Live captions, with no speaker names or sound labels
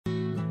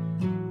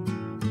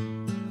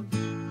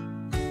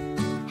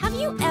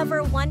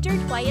ever wondered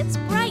why it's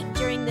bright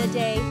during the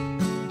day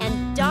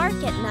and dark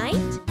at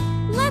night?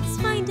 Let's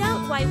find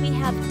out why we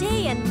have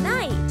day and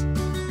night.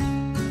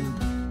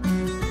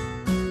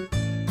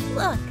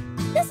 Look,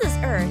 this is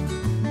Earth,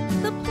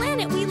 the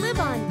planet we live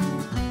on.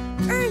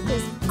 Earth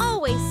is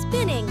always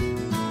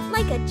spinning,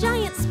 like a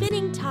giant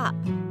spinning top.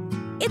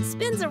 It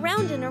spins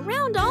around and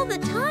around all the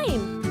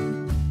time.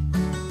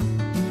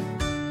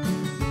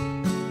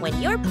 When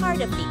your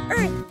part of the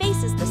Earth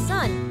faces the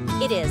sun,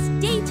 it is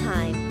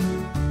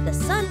daytime. The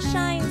sun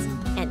shines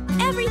and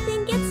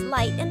everything gets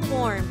light and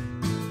warm.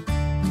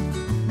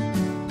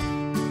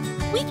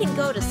 We can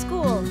go to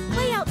school,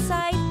 play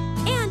outside,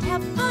 and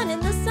have fun in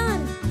the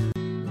sun.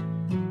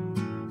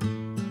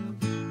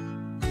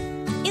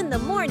 In the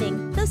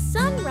morning, the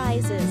sun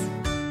rises.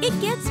 It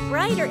gets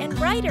brighter and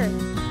brighter.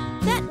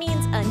 That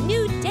means a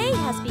new day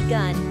has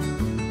begun.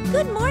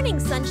 Good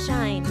morning,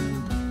 sunshine.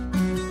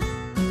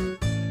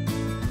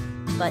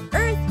 But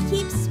Earth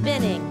keeps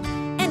spinning,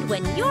 and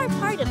when your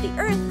part of the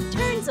Earth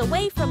turns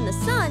away from the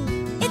sun,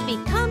 it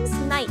becomes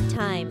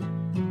nighttime.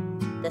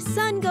 The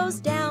sun goes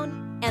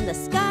down, and the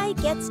sky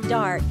gets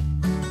dark.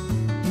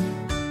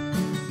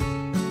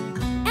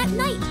 At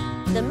night,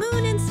 the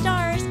moon and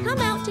stars come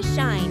out to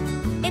shine.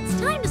 It's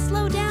time to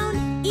slow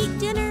down, eat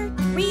dinner,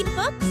 read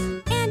books,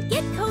 and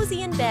get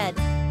cozy in bed.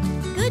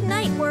 Good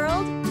night,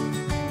 world.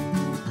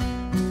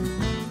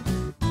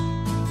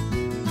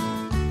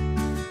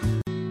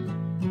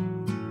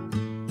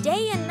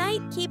 Day and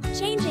night keep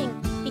changing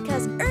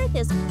because Earth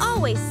is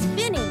always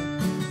spinning.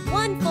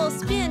 One full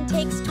spin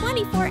takes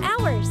 24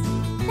 hours.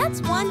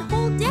 That's one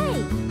whole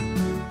day.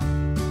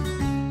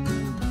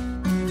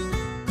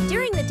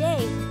 During the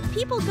day,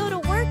 people go to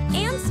work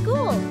and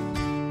school.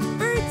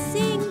 Birds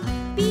sing,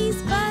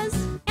 bees buzz,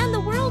 and the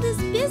world is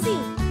busy.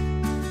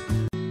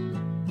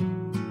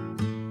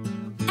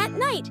 At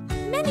night,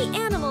 many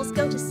animals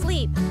go to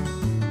sleep.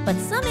 But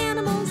some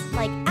animals,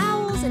 like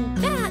owls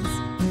and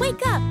bats,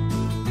 wake up.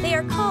 They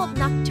are called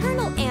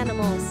nocturnal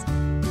animals.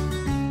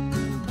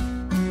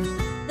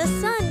 The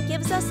sun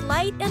gives us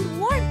light and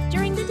warmth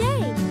during the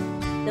day.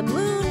 The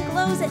moon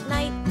glows at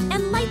night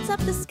and lights up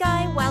the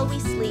sky while we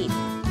sleep.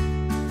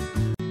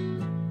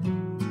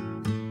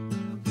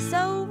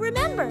 So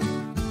remember,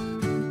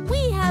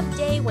 we have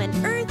day when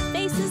Earth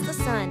faces the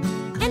sun,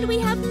 and we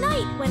have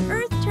night when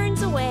Earth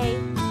turns away.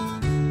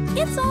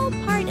 It's all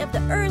part of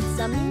the Earth's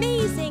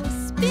amazing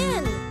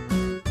spin.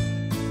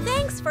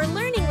 Thanks for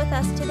learning with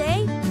us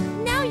today.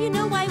 Now you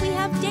know why we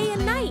have day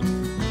and night.